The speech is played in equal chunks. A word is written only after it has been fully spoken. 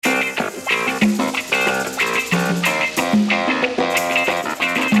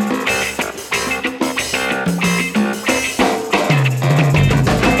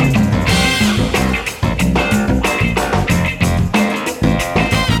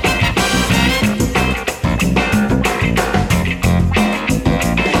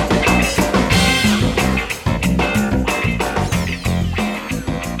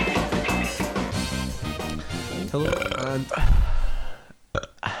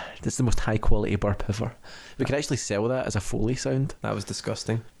That's the most high quality burp ever. We could actually sell that as a Foley sound. That was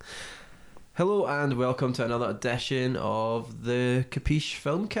disgusting. Hello and welcome to another edition of the Capiche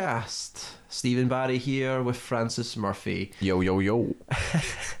Filmcast. Stephen Barry here with Francis Murphy. Yo, yo, yo.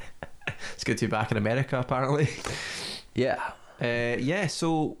 It's good to be back in America, apparently. Yeah.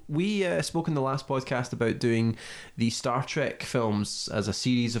 So we spoke in the last podcast about doing the Star Trek films as a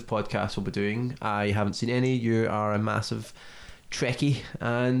series of podcasts we'll be doing. I haven't seen any. You are a massive Trekkie.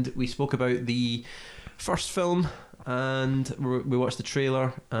 And we spoke about the first film, and we watched the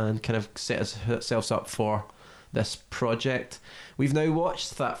trailer and kind of set ourselves up for this project. We've now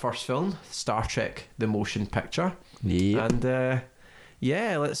watched that first film, Star Trek the Motion Picture. Yeah. And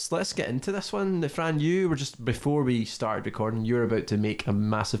let's get into this one. Fran, you were just, before we started recording, you were about to make a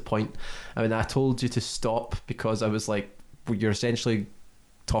massive point. I mean, I told you to stop because I was like, you're essentially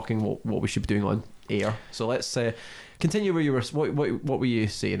talking what we should be doing on air. So let's continue where you were. What were you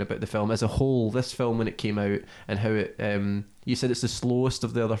saying about the film as a whole? This film when it came out, and how it. You said it's the slowest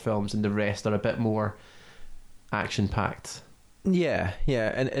of the other films, and the rest are a bit more action packed. Yeah,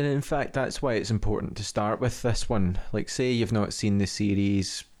 and in fact that's why it's important to start with this one. Like, say you've not seen the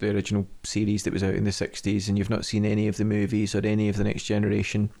series, the original series that was out in the 60s, and you've not seen any of the movies or any of the Next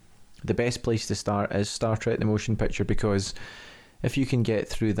Generation, the best place to start is Star Trek the Motion Picture, because if you can get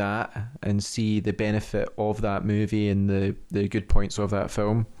through that and see the benefit of that movie and the good points of that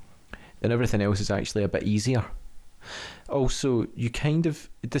film, then everything else is actually a bit easier. Also, you kind of,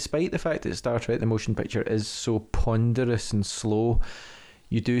 despite the fact that Star Trek the Motion Picture is so ponderous and slow,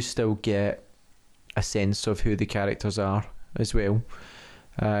 you do still get a sense of who the characters are as well.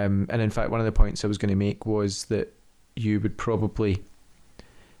 And in fact, one of the points I was going to make was that you would probably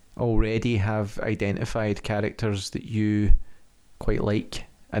already have identified characters that you quite like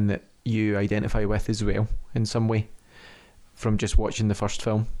and that you identify with as well in some way from just watching the first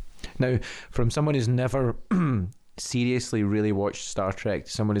film. Now, from someone who's never seriously really watched Star Trek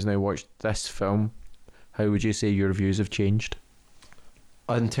to someone who's now watched this film, how would you say your views have changed?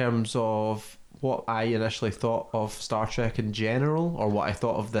 In terms of what I initially thought of Star Trek in general, or what I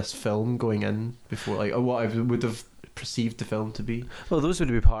thought of this film going in before, like, or what I would have perceived the film to be? Well, those would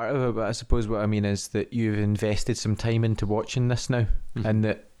be part of it, but I suppose what I mean is that you've invested some time into watching this now, and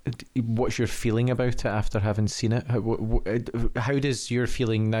that what's your feeling about it after having seen it? How does your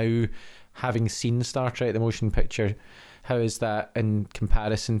feeling now, having seen Star Trek the Motion Picture, how is that in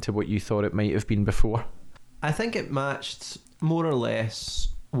comparison to what you thought it might have been before? I think it matched more or less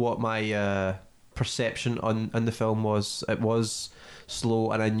what my perception on the film was. It was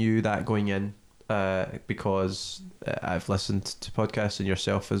slow, and I knew that going in because I've listened to podcasts and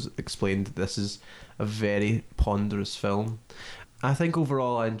yourself has explained that this is a very ponderous film. I think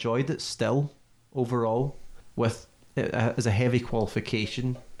overall I enjoyed it still. Overall, with it as a heavy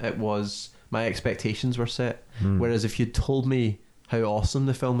qualification, it was, my expectations were set. Whereas if you'd told me how awesome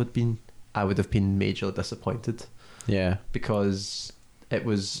the film had been, I would have been majorly disappointed. Yeah, because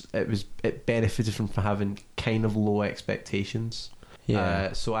it benefited from having kind of low expectations.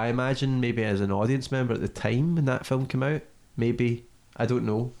 Yeah. So I imagine maybe as an audience member at the time when that film came out, maybe, I don't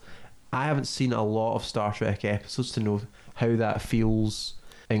know. I haven't seen a lot of Star Trek episodes to know how that feels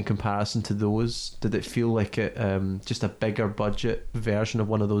in comparison to those. Did it feel like it just a bigger budget version of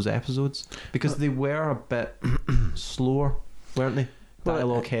one of those episodes? Because they were a bit slower, weren't they?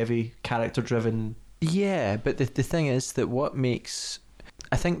 Dialogue heavy, character driven. Yeah, but the thing is that what makes...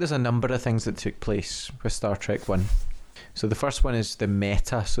 I think there's a number of things that took place with Star Trek 1. So the first one is the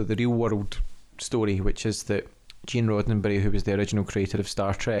meta, so the real world story, which is that Gene Roddenberry, who was the original creator of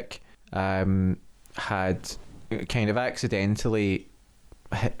Star Trek, had kind of accidentally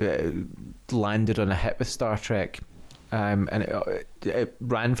landed on a hit with Star Trek, and it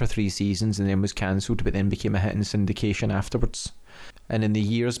ran for 3 seasons and then was cancelled, but then became a hit in syndication afterwards. And in the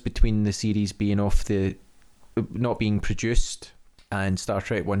years between the series being not being produced and Star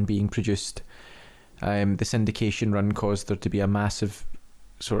Trek 1 being produced, the syndication run caused there to be a massive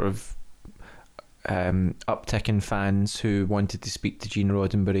sort of uptick in fans who wanted to speak to Gene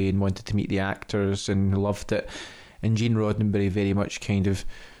Roddenberry and wanted to meet the actors and loved it. And Gene Roddenberry very much kind of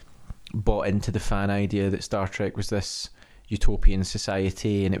bought into the fan idea that Star Trek was this utopian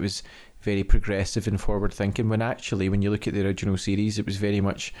society and it was very progressive and forward thinking, when actually when you look at the original series, it was very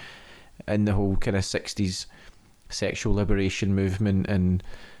much in the whole kind of 60s sexual liberation movement, and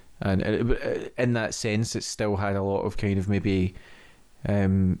in that sense it still had a lot of kind of maybe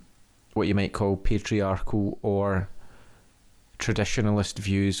what you might call patriarchal or traditionalist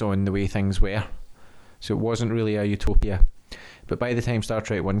views on the way things were. So it wasn't really a utopia. But by the time Star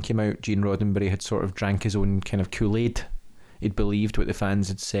Trek 1 came out, Gene Roddenberry had sort of drank his own kind of Kool-Aid He'd believed what the fans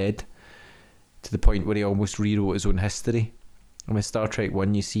had said, to the point where he almost rewrote his own history. And with Star Trek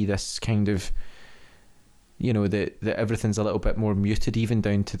 1, you see this kind of, you know, that everything's a little bit more muted, even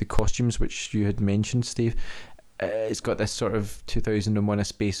down to the costumes, which you had mentioned, Steve. It's got this sort of 2001: A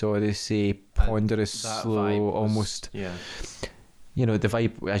Space Odyssey, ponderous, slow, almost. Yeah. You know, the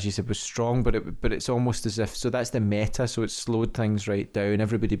vibe, as you said, was strong, but it's almost as if, so that's the meta, so it slowed things right down.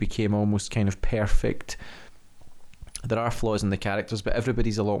 Everybody became almost kind of perfect. There are flaws in the characters, but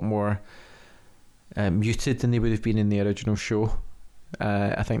everybody's a lot more muted than they would have been in the original show.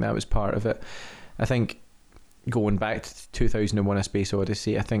 I think that was part of it. I think going back to 2001: A Space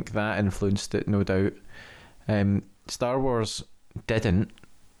Odyssey, I think that influenced it, no doubt. Star Wars didn't.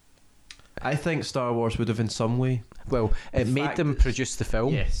 I think Star Wars would have in some way. Well, it made them produce the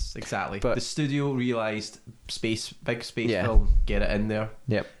film. Yes, exactly. But the studio realised big space Yeah. film, get it in there.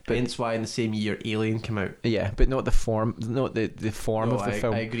 Yep. But Hence why in the same year Alien came out. yeah, but not the form, not the form No, of the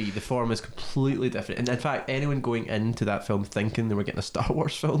film. I agree. The form is completely different. And in fact, anyone going into that film thinking they were getting a Star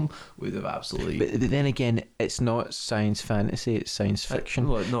Wars film would have absolutely... But then again, it's not science fantasy, it's science fiction.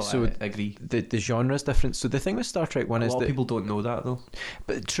 So I agree. The genre is different. So the thing with Star Trek 1 A is lot that... of people don't know that, though.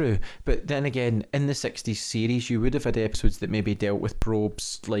 But true. But then again, in the 60s series, you would have had episodes that maybe dealt with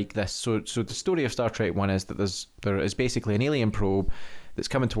probes like this. So the story of Star Trek 1 is that there is basically an alien probe that's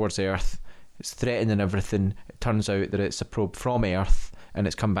coming towards Earth. It's threatening everything. It turns out that it's a probe from Earth, and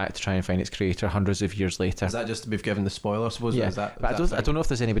it's come back to try and find its creator hundreds of years later. Is that just we've given the spoiler, I suppose? Yeah. Is that, But I don't know if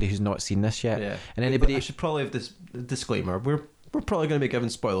there's anybody who's not seen this yet. Yeah. And anybody... I should probably have this disclaimer. We're probably going to be giving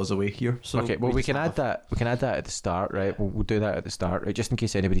spoilers away here. So okay, well we can add that. We can add that at the start, right? We'll do that at the start, right? Just in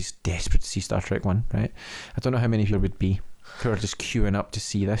case anybody's desperate to see Star Trek 1, right? I don't know how many of you would be who are just queuing up to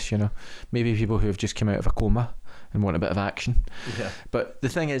see this. You know, maybe people who have just come out of a coma and want a bit of action. Yeah. But the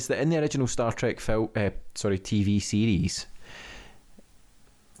thing is that in the original Star Trek TV series,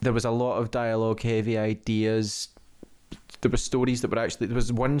 there was a lot of dialogue, heavy ideas. There were stories that were actually... There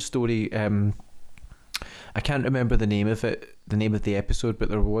was one story... I can't remember the name of it, the name of the episode, but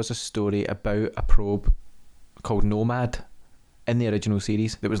there was a story about a probe called Nomad in the original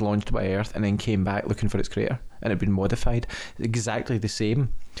series that was launched by Earth and then came back looking for its creator, and it had been modified. Exactly the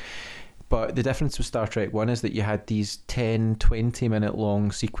same. But the difference with Star Trek 1 is that you had these 10, 20 minute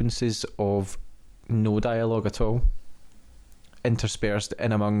long sequences of no dialogue at all, interspersed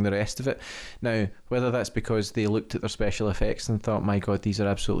in among the rest of it. Now, whether that's because they looked at their special effects and thought, my God, these are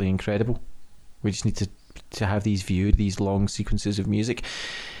absolutely incredible, we just need to have these viewed, these long sequences of music,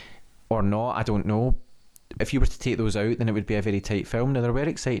 or not, I don't know. If you were to take those out, then it would be a very tight film. Now, there were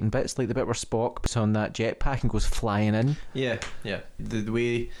exciting bits, like the bit where Spock puts on that jetpack and goes flying in. Yeah. The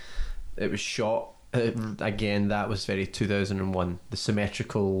way it was shot, again, that was very 2001. The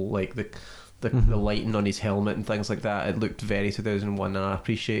symmetrical, like the lighting on his helmet and things like that, it looked very 2001, and I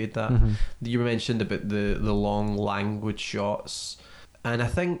appreciated that. You mentioned about the long language shots, and I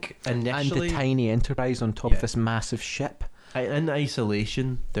think initially... And the tiny Enterprise on top of this massive ship. In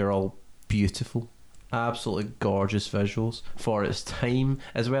isolation, they're all beautiful. Absolutely gorgeous visuals for its time,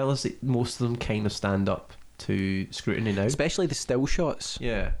 as well as most of them kind of stand up to scrutiny now. Especially the still shots.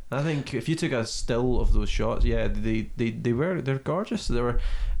 Yeah, I think if you took a still of those shots, they're gorgeous. They were,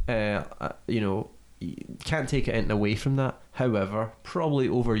 you can't take it away from that. However, probably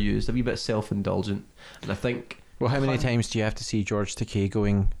overused, a wee bit self-indulgent, and I think. Well, how many times do you have to see George Takei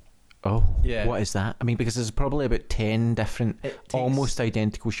going, oh, yeah, what is that? I mean, because there's probably about 10 different, almost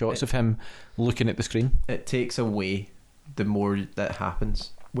identical shots of him looking at the screen. It takes away the more that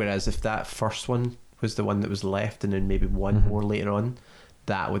happens. Whereas if that first one was the one that was left and then maybe one more later on,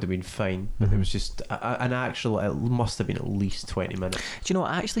 that would have been fine. But it was just an actual, it must have been at least 20 minutes. Do you know,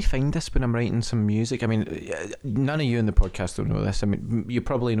 I actually find this when I'm writing some music. I mean, none of you in the podcast don't know this. I mean, you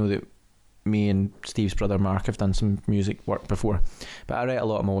probably know that me and Steve's brother Mark have done some music work before, but I write a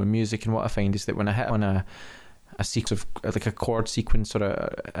lot of my own music, and what I find is that when I hit on a sequence of like a chord sequence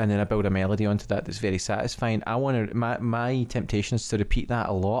and then I build a melody onto that that's very satisfying, I want to, my temptation is to repeat that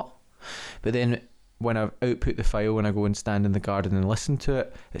a lot, but then when I output the file, when I go and stand in the garden and listen to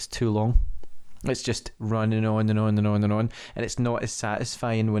it, it's too long. It's just running on and on and on and on, and it's not as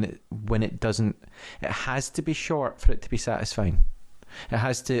satisfying when it doesn't. It has to be short for it to be satisfying. It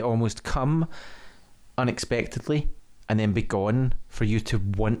has to almost come unexpectedly and then be gone for you to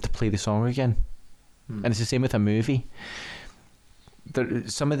want to play the song again. And it's the same with a movie.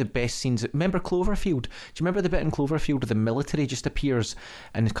 Some of the best scenes... Remember Cloverfield? Do you remember the bit in Cloverfield where the military just appears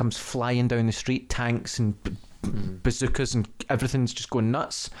and comes flying down the street, tanks and bazookas, and everything's just going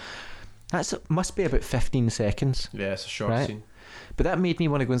nuts? That must be about 15 seconds. Yeah, it's a short scene. But that made me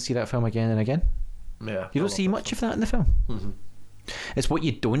want to go and see that film again and again. Yeah, You don't see much of that in the film. Mm-hmm. It's what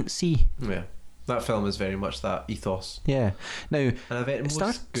you don't see. Yeah, that film is very much that ethos. Yeah. Now, And I bet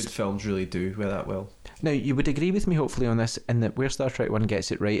most good films really do that well. Now, you would agree with me, hopefully, on this, in that where Star Trek 1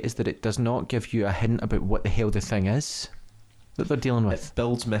 gets it right is that it does not give you a hint about what the hell the thing is that they're dealing with. It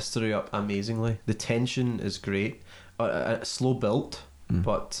builds mystery up amazingly. The tension is great. Slow built,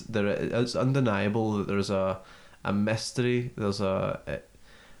 but it's undeniable that there's a mystery. There's a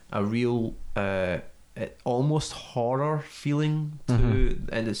real almost horror feeling to,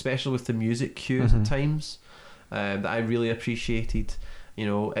 and especially with the music cues at times, that I really appreciated. You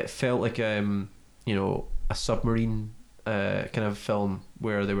know, it felt like a submarine kind of film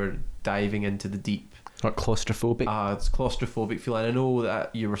where they were diving into the deep. Or claustrophobic. It's claustrophobic feeling. I know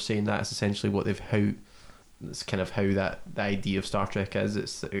that you were saying that's essentially it's kind of how the idea of Star Trek is.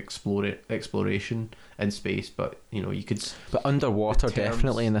 It's exploration in space, but you could. But underwater,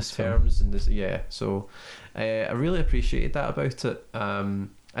 definitely in this film. Yeah. So, I really appreciated that about it. And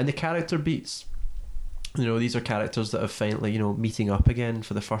the character beats. These are characters that have finally, meeting up again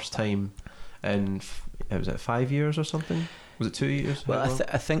for the first time, in was it 5 years or something? Was it 2 years? Well,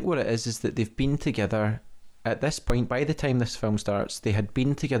 I think what it is that they've been together. At this point, by the time this film starts, they had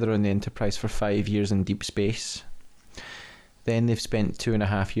been together on the Enterprise for 5 years in deep space. Then they've spent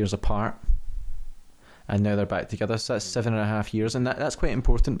 2.5 years apart, and now they're back together. So that's 7.5 years, and that's quite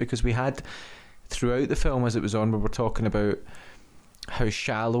important because we had throughout the film as it was on, we were talking about how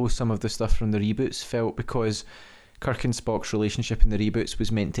shallow some of the stuff from the reboots felt because Kirk and Spock's relationship in the reboots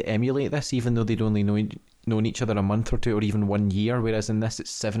was meant to emulate this, even though they'd only known each other a month or two or even 1 year, whereas in this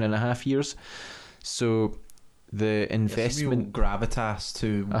it's 7.5 years. So the investment, real gravitas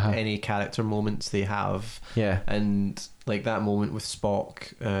to any character moments they have, and like that moment with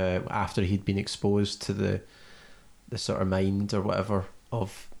Spock after he'd been exposed to the sort of mind or whatever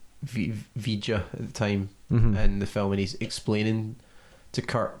of Vija at the time in the film, and he's explaining to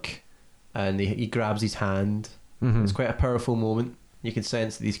Kirk, and he grabs his hand. It's quite a powerful moment. You can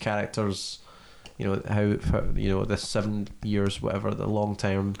sense that these characters, how this 7 years, whatever, the long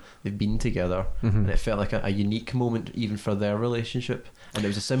time they've been together, and it felt like a unique moment even for their relationship. And it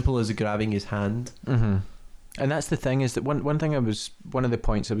was as simple as grabbing his hand. And that's the thing, is that one of the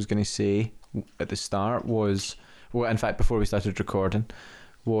points I was going to say at the start was, well, in fact, before we started recording,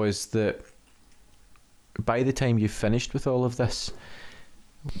 was that by the time you've finished with all of this,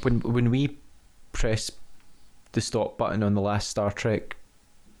 when we press the stop button on the last Star Trek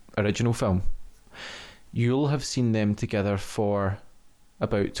original film, you'll have seen them together for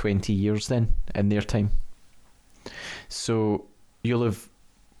about 20 years then in their time. So you'll have,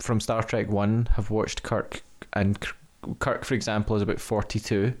 from Star Trek 1, have watched Kirk, and Kirk, for example, is about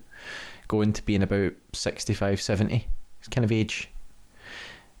 42, going to being about 65, 70. It's kind of age.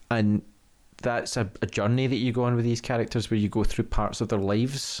 And that's a journey that you go on with these characters where you go through parts of their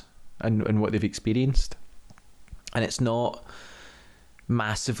lives and what they've experienced. And it's not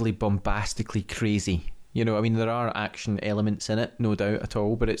massively bombastically crazy. There are action elements in it, no doubt at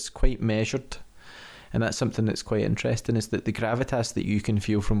all, but it's quite measured. And that's something that's quite interesting, is that the gravitas that you can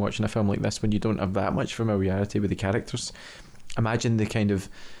feel from watching a film like this when you don't have that much familiarity with the characters. Imagine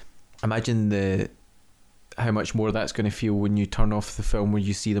how much more that's going to feel when you turn off the film where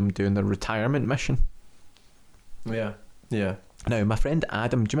you see them doing their retirement mission. Yeah. Now, my friend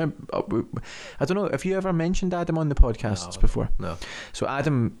Adam, do you remember? I don't know, have you ever mentioned Adam on the podcasts before? No. So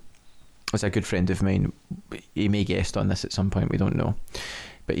Adam was a good friend of mine. He may guest on this at some point, we don't know.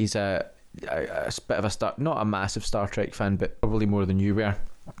 But he's a bit of not a massive Star Trek fan, but probably more than you were.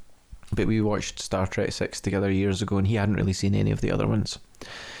 But we watched Star Trek 6 together years ago, and he hadn't really seen any of the other ones.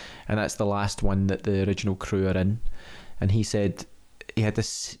 And that's the last one that the original crew are in. And he said he had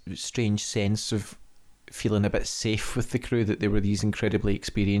this strange sense of feeling a bit safe with the crew, that they were these incredibly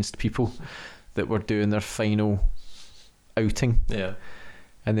experienced people that were doing their final outing. Yeah.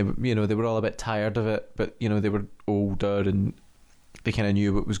 And they were all a bit tired of it, but they were older and they kind of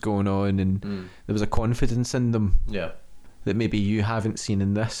knew what was going on, and there was a confidence in them that maybe you haven't seen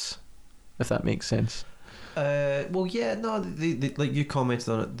in this, if that makes sense. Well, yeah, no, they like you commented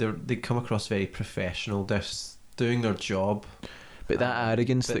on it, they come across very professional. They're doing their job. But that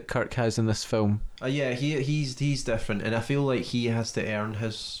arrogance that Kirk has in this film, yeah, he's different, and I feel like he has to earn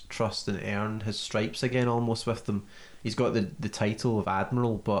his trust and earn his stripes again, almost with them. He's got the title of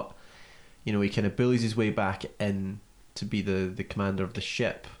Admiral, but he kind of bullies his way back in to be the commander of the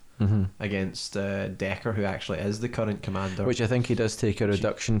ship against Decker, who actually is the current commander. Which I think he does take a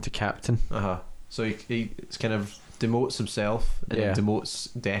reduction to captain. So he kind of demotes himself and then demotes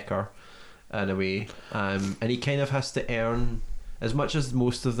Decker in a way, and he kind of has to earn, as much as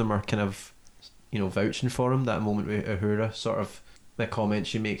most of them are kind of vouching for him. That moment with Uhura, sort of the comment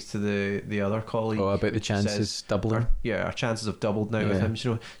she makes to the other colleague. Oh, about the chances says, doubling. Our chances have doubled now with him.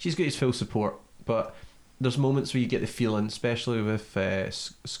 She's got his full support, but there's moments where you get the feeling, especially with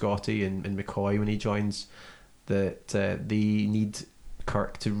Scotty and McCoy when he joins, that they need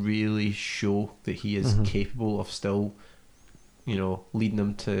Kirk to really show that he is capable of still, leading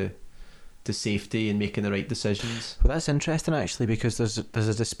them to safety and making the right decisions. Well, that's interesting actually, because there's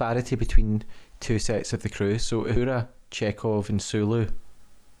a disparity between two sets of the crew. So Uhura, Chekhov and Sulu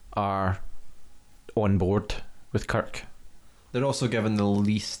are on board with Kirk. They're also given the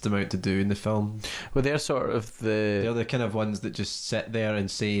least amount to do in the film. Well, they're sort of they're the kind of ones that just sit there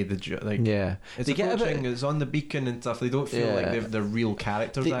and say it's they get it's on the beacon and stuff. They don't feel like they're real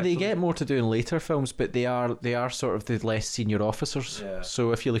characters. They get more to do in later films, but they are sort of the less senior officers. Yeah.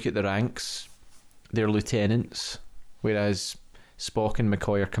 So if you look at the ranks, they're lieutenants, whereas Spock and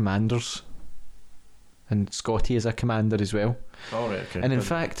McCoy are commanders, and Scotty is a commander as well. All right. Okay. And in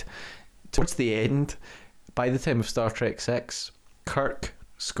fact, towards the end, by the time of Star Trek 6, Kirk,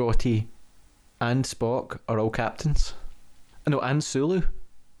 Scotty and Spock are all captains. No, and Sulu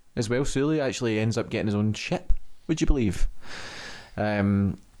as well. Sulu actually ends up getting his own ship, would you believe?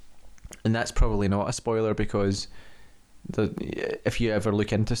 And that's probably not a spoiler, because if you ever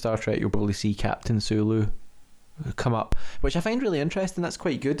look into Star Trek, you'll probably see Captain Sulu come up, which I find really interesting. That's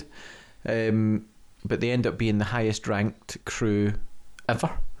quite good. But they end up being the highest ranked crew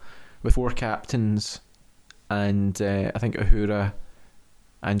ever, with 4 captains, and I think Uhura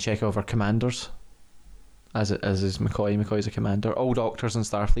and Chekhov are commanders, as is McCoy. McCoy's a commander. All doctors in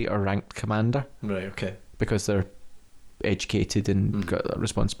Starfleet are ranked commander. Right, okay. Because they're educated and got that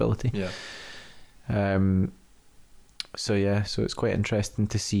responsibility. Yeah. So it's quite interesting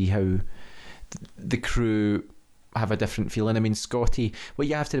to see how the crew have a different feeling. I mean, Scotty, what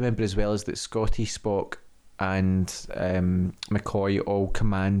you have to remember as well is that Scotty, Spock and McCoy all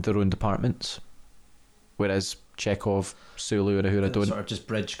command their own departments, whereas Chekhov, Sulu and Uhura don't. Sort of just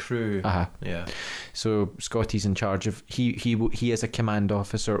bridge crew. Yeah. So Scotty's in charge of, he is a command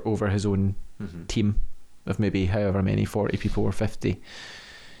officer over his own team of maybe however many, 40 people or 50.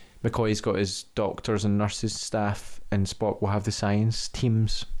 McCoy's got his doctors and nurses staff, and Spock will have the science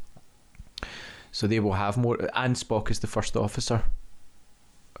teams. So they will have more, and Spock is the first officer.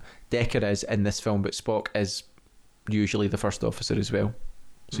 Decker is in this film, but Spock is usually the first officer as well.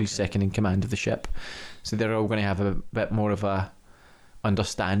 So he's second in command of the ship. So they're all going to have a bit more of a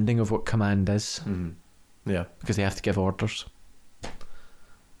understanding of what command is. Yeah. Because they have to give orders.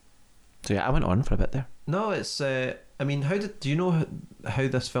 So yeah, I went on for a bit there. No, it's I mean, do you know how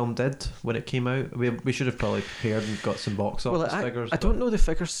this film did when it came out? We should have probably prepared and got some box office figures. I don't know the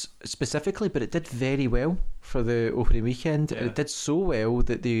figures specifically, but it did very well for the opening weekend. Yeah. It did so well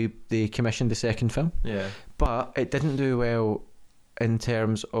that they commissioned the second film. Yeah. But it didn't do well in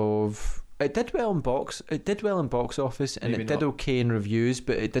terms of, it did well in box office, and Maybe it did not. okay in reviews,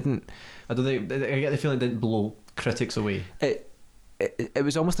 but it didn't. I don't think, I get the feeling it didn't blow critics away. It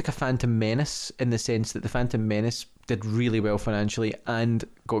was almost like a Phantom Menace, in the sense that the Phantom Menace did really well financially and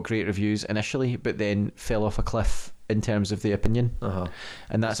got great reviews initially, but then fell off a cliff in terms of the opinion.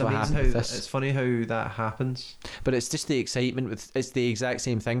 And that's what happened with this. It's funny how that happens. But it's just the excitement it's the exact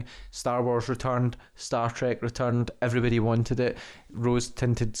same thing. Star Wars returned, Star Trek returned, everybody wanted it,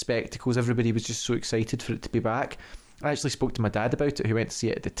 rose-tinted spectacles, everybody was just so excited for it to be back. I actually spoke to my dad about it, who went to see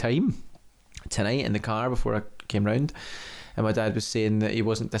it at the time, tonight in the car before I came round. And my dad was saying that he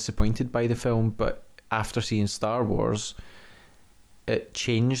wasn't disappointed by the film, but after seeing Star Wars, it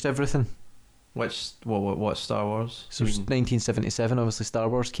changed everything. What Star Wars? So 1977, obviously Star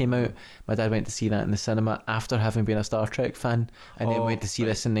Wars came out. My dad went to see that in the cinema after having been a Star Trek fan, and then went to see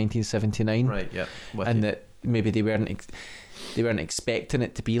this in 1979. Right, yeah. And that maybe they weren't expecting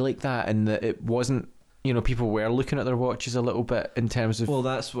it to be like that, and that it wasn't. You know, people were looking at their watches a little bit in terms of. Well,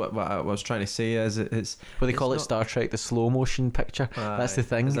 that's what I was trying to say. Is it's well, they call it Star Trek, the slow motion picture. That's the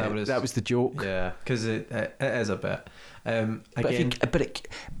thing. That was the joke. Yeah, because it is a bit. Again,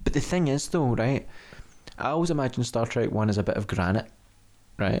 but the thing is, though, right? I always imagine Star Trek 1 as a bit of granite,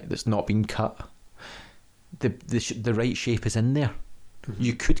 right? That's not been cut. The right shape is in there.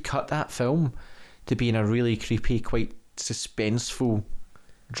 You could cut that film to be in a really creepy, quite suspenseful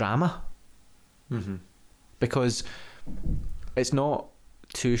drama. Because it's not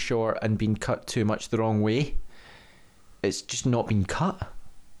too short and being cut too much the wrong way. It's just not been cut.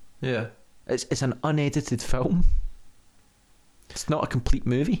 Yeah. It's an unedited film. It's not a complete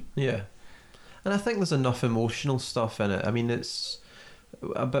movie. Yeah. And I think there's enough emotional stuff in it. I mean, it's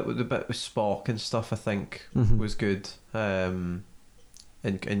a bit with Spock and stuff, I think, was good.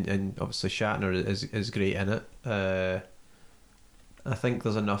 and obviously Shatner is great in it. I think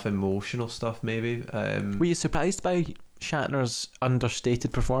there's enough emotional stuff maybe. Were you surprised by Shatner's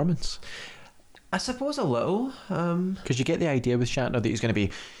understated performance? I suppose a little. Because you get the idea with Shatner that he's going to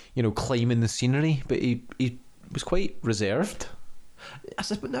be, climbing the scenery, but he was quite reserved. I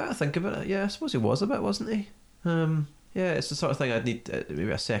suppose now I think about it, yeah, I suppose he was a bit, wasn't he? Yeah, it's the sort of thing I'd need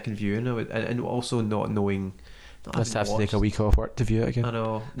maybe a second viewing of it, and also not knowing. Let's have to take a week off work to view it again. I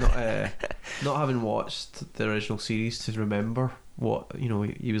know, not having watched the original series to remember what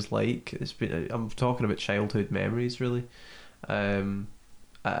he was like. I'm talking about childhood memories really. I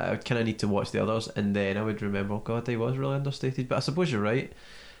kind of need to watch the others, and then I would remember. Oh God, he was really understated. But I suppose you're right.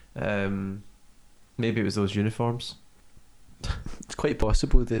 Maybe it was those uniforms. It's quite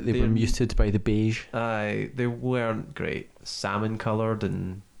possible that they were muted by the beige. They weren't great, salmon coloured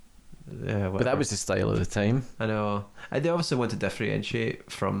and. But that was the style of the time. I know. They obviously want to differentiate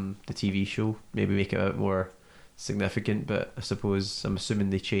from the TV show, maybe make it a bit more significant. But I suppose I'm assuming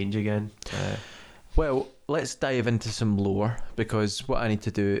they change again. Well, let's dive into some lore, because what I need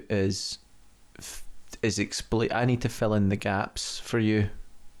to do is explain. I need to fill in the gaps for you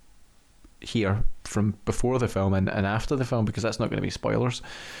here from before the film and after the film, because that's not going to be spoilers.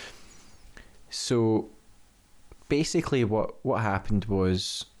 So basically what happened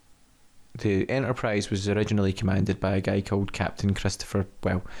was the Enterprise was originally commanded by a guy called Captain Christopher,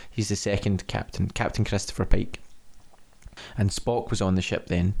 well, he's the second captain, Captain Christopher Pike. And Spock was on the ship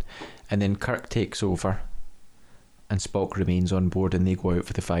then, and then Kirk takes over and Spock remains on board, and they go out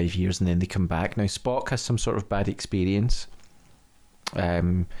for the 5 years and then they come back. Now Spock has some sort of bad experience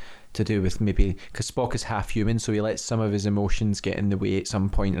to do with, maybe because Spock is half human, so he lets some of his emotions get in the way at some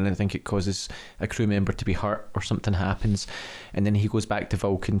point, and I think it causes a crew member to be hurt or something happens, and then he goes back to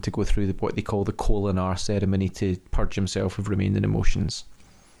Vulcan to go through what they call the Kolinar ceremony to purge himself of remaining emotions.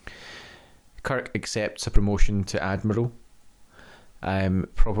 Kirk accepts a promotion to Admiral,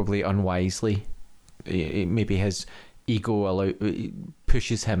 probably unwisely. Maybe his ego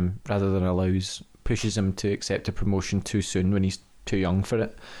pushes him rather than pushes him to accept a promotion too soon when he's too young for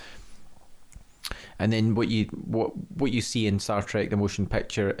it. And then what you see in Star Trek the motion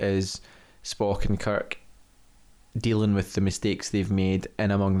picture is Spock and Kirk dealing with the mistakes they've made in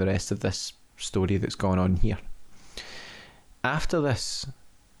among the rest of this story that's gone on here. After this,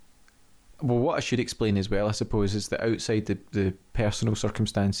 well, what I should explain as well, I suppose, is that outside the personal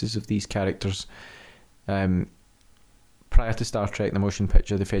circumstances of these characters, prior to Star Trek the motion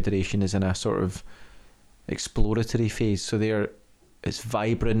picture, the Federation is in a sort of exploratory phase. So it's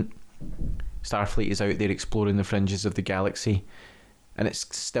vibrant. Starfleet is out there exploring the fringes of the galaxy, and it's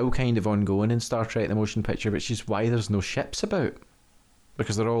still kind of ongoing in Star Trek the motion picture, which is why there's no ships about,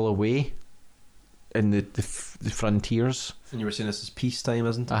 because they're all away in the frontiers. And you were saying this is peacetime,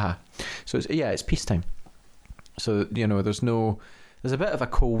 isn't it? So it's peacetime. So there's a bit of a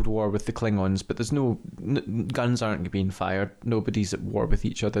Cold War with the Klingons, but there's no guns aren't being fired. Nobody's at war with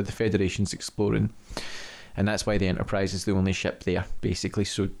each other. The Federation's exploring, and that's why the Enterprise is the only ship there, basically.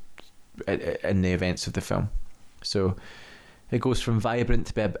 So in the events of the film, so it goes from vibrant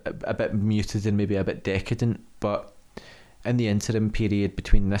to be a bit muted and maybe a bit decadent. But in the interim period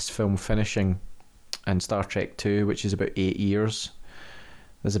between this film finishing and Star Trek 2, which is about 8 years,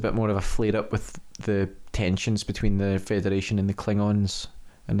 there's a bit more of a flare up with the tensions between the Federation and the Klingons,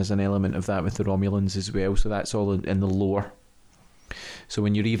 and there's an element of that with the Romulans as well. So that's all in the lore. So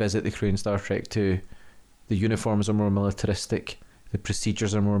when you revisit the crew in Star Trek 2, the uniforms are more militaristic, the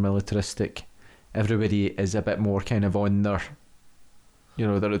procedures are more militaristic, everybody is a bit more kind of on their,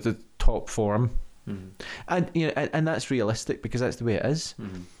 they're at the top form. And and that's realistic, because that's the way it is.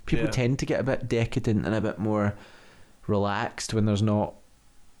 People tend to get a bit decadent and a bit more relaxed when there's not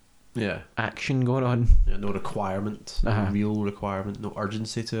action going on. No requirement, no real requirement, no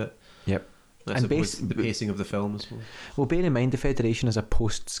urgency to it. Yep. And the pacing of the film as well. Well, bear in mind the Federation is a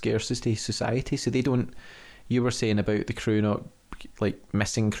post-scarcity society, so they don't. You were saying about the crew not, like,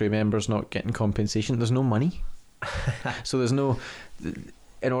 missing crew members not getting compensation. There's no money, so there's no.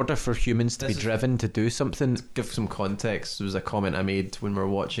 In order for humans to be driven to do something, to give some context, there was a comment I made when we were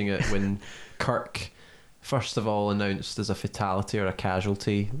watching it when Kirk first of all announced as a fatality or a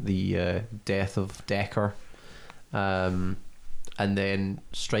casualty the death of Decker, and then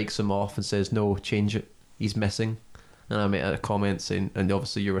strikes him off and says, "No, change it. He's missing." And I made a comment saying, and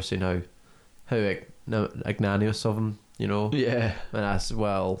obviously you were saying how magnanimous of him, Yeah. And I said,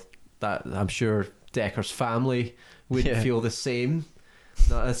 well, that I'm sure Decker's family would feel the same.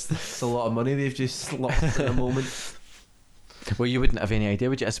 No, it's a lot of money they've just lost in a moment. Well, you wouldn't have any idea,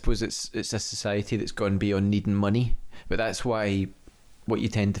 would you? I suppose it's a society that's gone beyond needing money, but that's why what you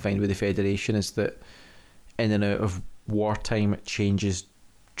tend to find with the Federation is that in and out of wartime it changes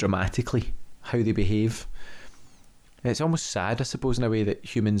dramatically how they behave. It's almost sad, I suppose, in a way that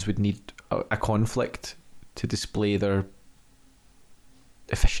humans would need a conflict to display their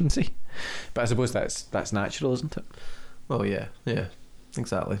efficiency. But I suppose that's natural, isn't it? Oh yeah,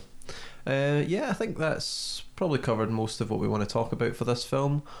 exactly. I think that's probably covered most of what we want to talk about for this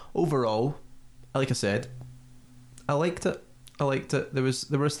film. Overall, like I said, I liked it. There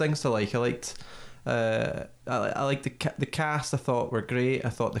was things to like. I liked the cast. I thought were great. I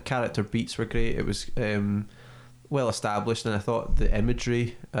thought the character beats were great. It was well established, and I thought the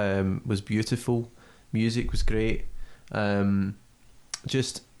imagery was beautiful. Music was great.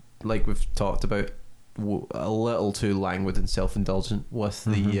 Just like we've talked about, a little too languid and self-indulgent with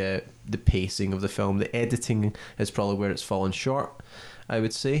the pacing of the film. The editing is probably where it's fallen short, I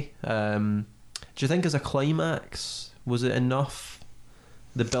would say. Do you think as a climax, was it enough?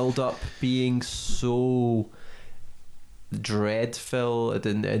 The build-up being so dread-filled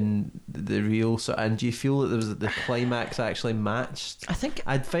and the real... And do you feel that the climax actually matched? I think...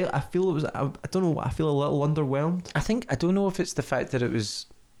 I feel it was... I don't know, I feel a little underwhelmed. I don't know if it's the fact that it was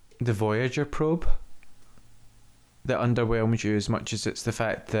the Voyager probe that underwhelms you as much as it's the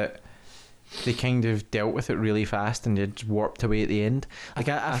fact that they kind of dealt with it really fast and it warped away at the end. Like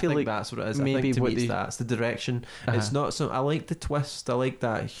I feel think like that's what it is. maybe I think to what me that's the direction. It's not so. I like the twist. I like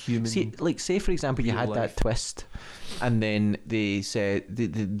that human. Say for example, you had that twist, and then they said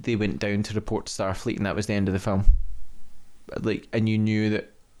they went down to report to Starfleet, and that was the end of the film. Like, and you knew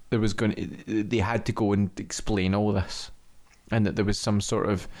that there was they had to go and explain all this, and that there was some sort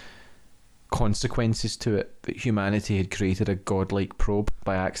of consequences to it, that humanity had created a godlike probe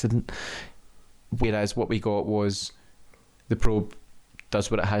by accident. Whereas what we got was the probe does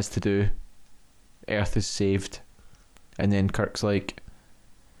what it has to do, Earth is saved, and then Kirk's like,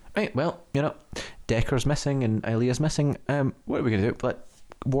 right, well, Decker's missing and Ilya's missing, what are we going to do? Let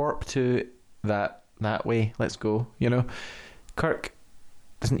warp to that way, let's go. Kirk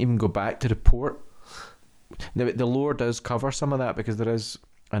doesn't even go back to the port. The lore does cover some of that, because there is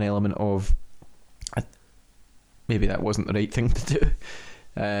an element of maybe that wasn't the right thing to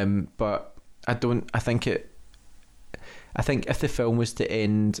do, but I think if the film was to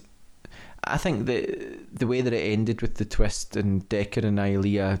end, I think the way that it ended with the twist and Decker and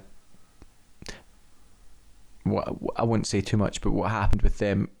Ilya, I won't say too much, but what happened with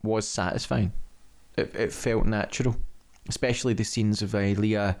them was satisfying. It felt natural, especially the scenes of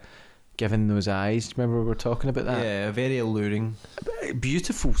Ilya giving those eyes. Remember we were talking about that? Yeah, very alluring.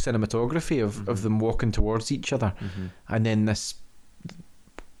 Beautiful cinematography of them walking towards each other, and then this,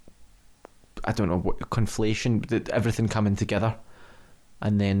 I don't know what conflation, everything coming together,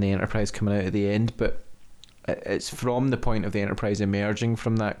 and then the Enterprise coming out at the end. But it's from the point of the Enterprise emerging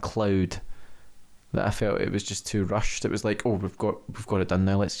from that cloud that I felt it was just too rushed. It was like, oh, we've got it done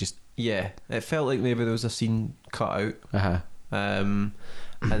now. Let's just it felt like maybe there was a scene cut out, and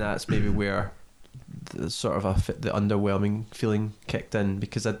that's maybe where the sort of the underwhelming feeling kicked in,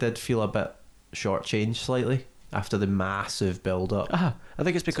 because I did feel a bit shortchanged slightly after the massive build-up. I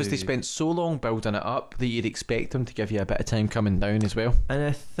think it's because they spent so long building it up that you'd expect them to give you a bit of time coming down as well. And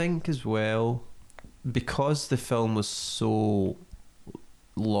I think as well, because the film was so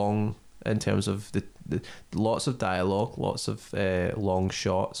long in terms of the lots of dialogue, lots of long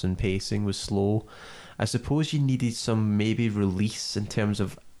shots, and pacing was slow, I suppose you needed some maybe release in terms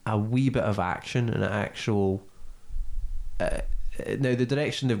of a wee bit of action and an actual... now the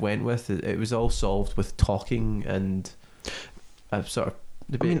direction they went with, it was all solved with talking and sort of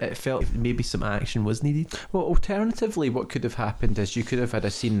debate. It felt maybe some action was needed. Well, alternatively, what could have happened is you could have had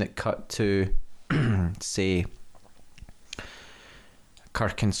a scene that cut to say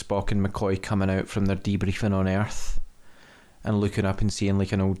Kirk and Spock and McCoy coming out from their debriefing on Earth and looking up and seeing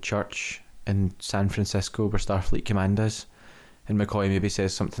like an old church in San Francisco where Starfleet Command is, and McCoy maybe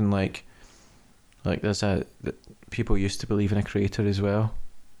says something like there's people used to believe in a creator as well,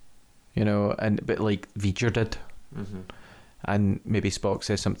 but like V'ger did, and maybe Spock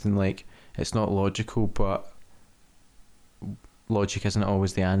says something like, it's not logical, but logic isn't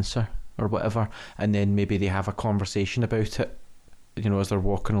always the answer, or whatever, and then maybe they have a conversation about it, as they're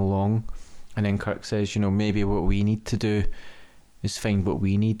walking along, and then Kirk says, maybe what we need to do is find what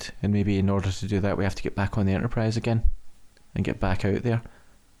we need, and maybe in order to do that we have to get back on the Enterprise again and get back out there.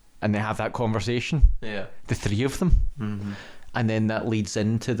 And they have that conversation, the three of them, and then that leads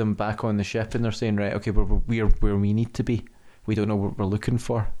into them back on the ship, and they're saying, right, okay, we're where we need to be. We don't know what we're looking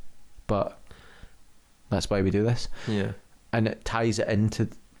for, but that's why we do this. And it ties it into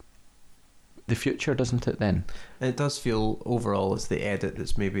the future, doesn't it? Then It does feel overall it's the edit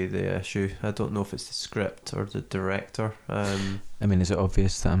that's maybe the issue. I don't know if it's the script or the director. I mean, is it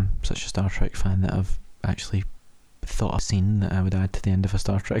obvious that I'm such a Star Trek fan that I've actually thought a scene that I would add to the end of a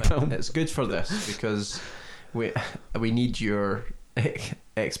Star Trek film? It's good for this because we need your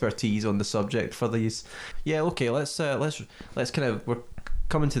expertise on the subject for these. Yeah, okay. Let's kind of, we're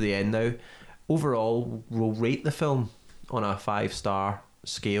coming to the end now. Overall, we'll rate the film on a 5-star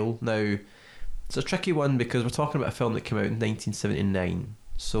scale. Now, it's a tricky one because we're talking about a film that came out in 1979.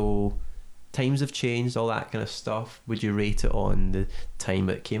 So times have changed, all that kind of stuff. Would you rate it on the time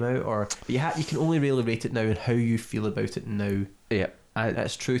it came out, or you can only really rate it now and how you feel about it now? Yeah,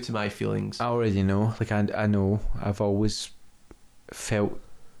 That's true to my feelings. I already know. Like I know. I've always felt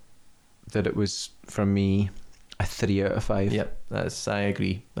that it was, for me, a 3 out of 5. Yep, I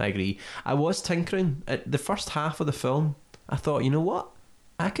agree. I was tinkering at the first half of the film. I thought, you know what?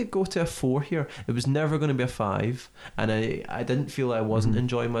 I could go to a 4 here. It was never going to be a 5, and I didn't feel I wasn't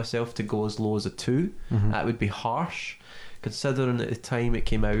enjoying myself to go as low as a 2. That would be harsh, considering at the time it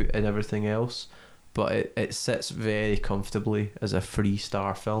came out and everything else. But it sits very comfortably as a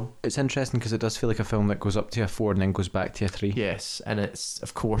 3-star film. It's interesting because it does feel like a film that goes up to a 4 and then goes back to a 3. Yes, and it's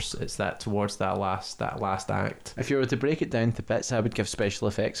that towards that last act. If you were to break it down to bits, I would give special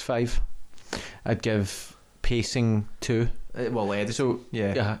effects 5. I'd give pacing 2. Well, editing. So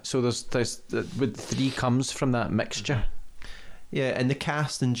yeah. So there's with 3 comes from that mixture. Yeah, and the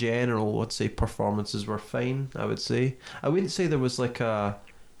cast in general, I'd say performances were fine. I would say I wouldn't say there was like a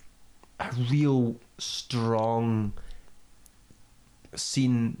real strong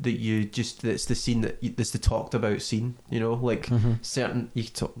scene that that's the scene that's the talked about scene, you know, like certain, you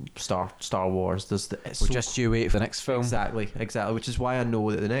talk Star Wars, there's the Just you wait for the next film. exactly, which is why I know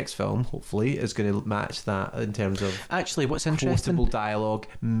that the next film hopefully is going to match that in terms of Actually, what's interesting, quotable dialogue,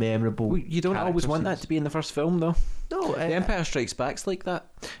 memorable. well, you don't always want that to be in the first film, though. No, The Empire Strikes Back's like that,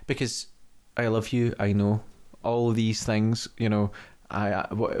 because I love you, I know all of these things, you know,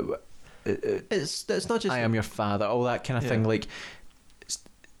 it's not just I am your father, all that kind of Yeah. thing. Like,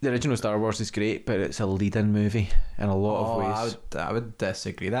 the original Star Wars is great, but it's a lead-in movie in a lot of ways. I would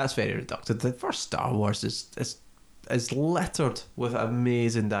disagree. That's very reductive. The first Star Wars is littered with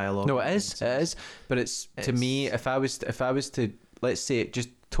amazing dialogue. No, it is. But it's to me, if I was to, let's say it just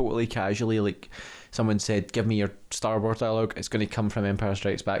totally casually, like someone said, give me your Star Wars dialogue, it's going to come from Empire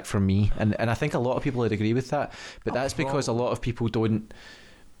Strikes Back for me, and I think a lot of people would agree with that. But that's because a lot of people don't.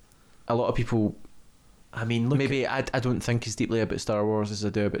 A lot of people, I mean, look, maybe I don't think as deeply about Star Wars as I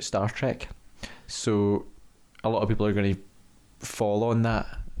do about Star Trek. So a lot of people are going to fall on that.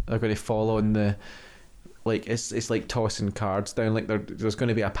 They're going to fall on the, like, it's like tossing cards down. Like there's going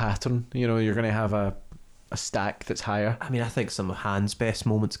to be a pattern. You know, you're going to have a stack that's higher. I mean, I think some of Han's best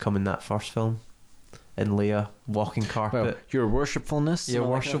moments come in that first film, in Leia walking carpet. Well, your worshipfulness. Your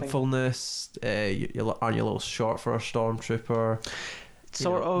and all that kind of thing. worshipfulness. Aren't you a little short for a stormtrooper?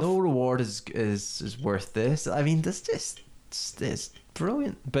 Sort of. No reward is worth this. I mean, this it's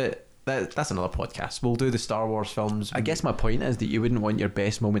brilliant. But that's another podcast. We'll do the Star Wars films. I guess my point is that you wouldn't want your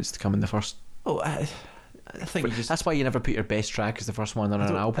best moments to come in the first. Oh, I think you just. That's why you never put your best track as the first one on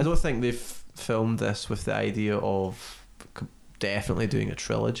an I album. don't think they've filmed this with the idea of definitely doing a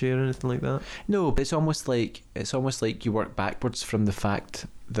trilogy or anything like that. No, but it's almost like you work backwards from the fact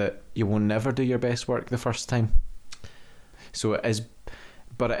that you will never do your best work the first time. So it is.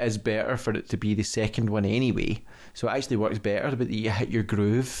 But it is better for it to be the second one anyway. So it actually works better, but you hit your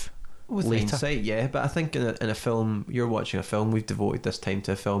groove With later. hindsight, yeah. But I think in a film, you're watching a film, we've devoted this time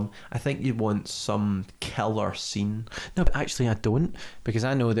to a film. I think you want some killer scene. No, but actually I don't, because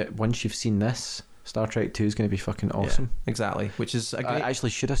I know that once you've seen this, Star Trek 2 is going to be fucking awesome. Yeah, exactly. Which is a great.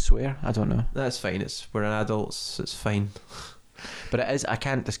 Actually, should I swear? I don't know. That's fine. We're adults. It's fine. But it is. I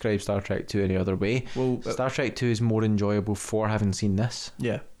can't describe Star Trek 2 any other way. Well, Star Trek 2 is more enjoyable for having seen this.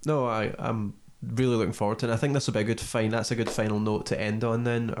 yeah. No, I'm really looking forward to it. And I think this will be a good that's a good final note to end on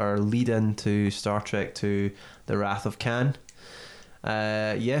then, or lead into Star Trek to The Wrath of Khan.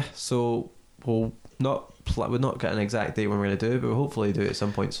 Yeah, so we'll not get an exact date when we're going to do it, but we'll hopefully do it at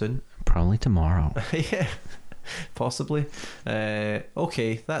some point soon. Probably tomorrow. Yeah, possibly.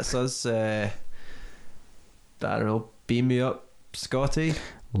 Okay, that's us. I don't know, beam me up, Scotty.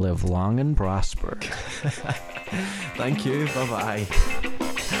 Live long and prosper. Thank you. Bye-bye.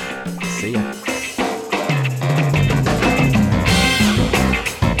 See ya.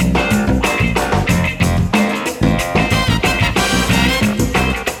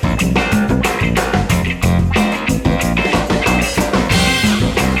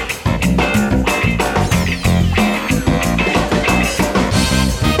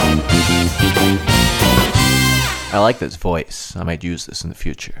 like this voice. I might use this in the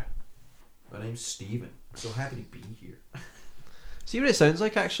future. My name's Stephen. So happy to be here. See what it sounds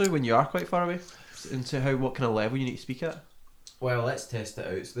like actually when you are quite far away, into what kind of level you need to speak at. Well, let's test it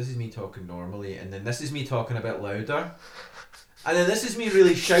out. So this is me talking normally, and then this is me talking a bit louder, and then this is me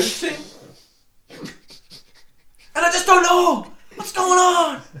really shouting, and I just don't know what's going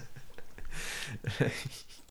on.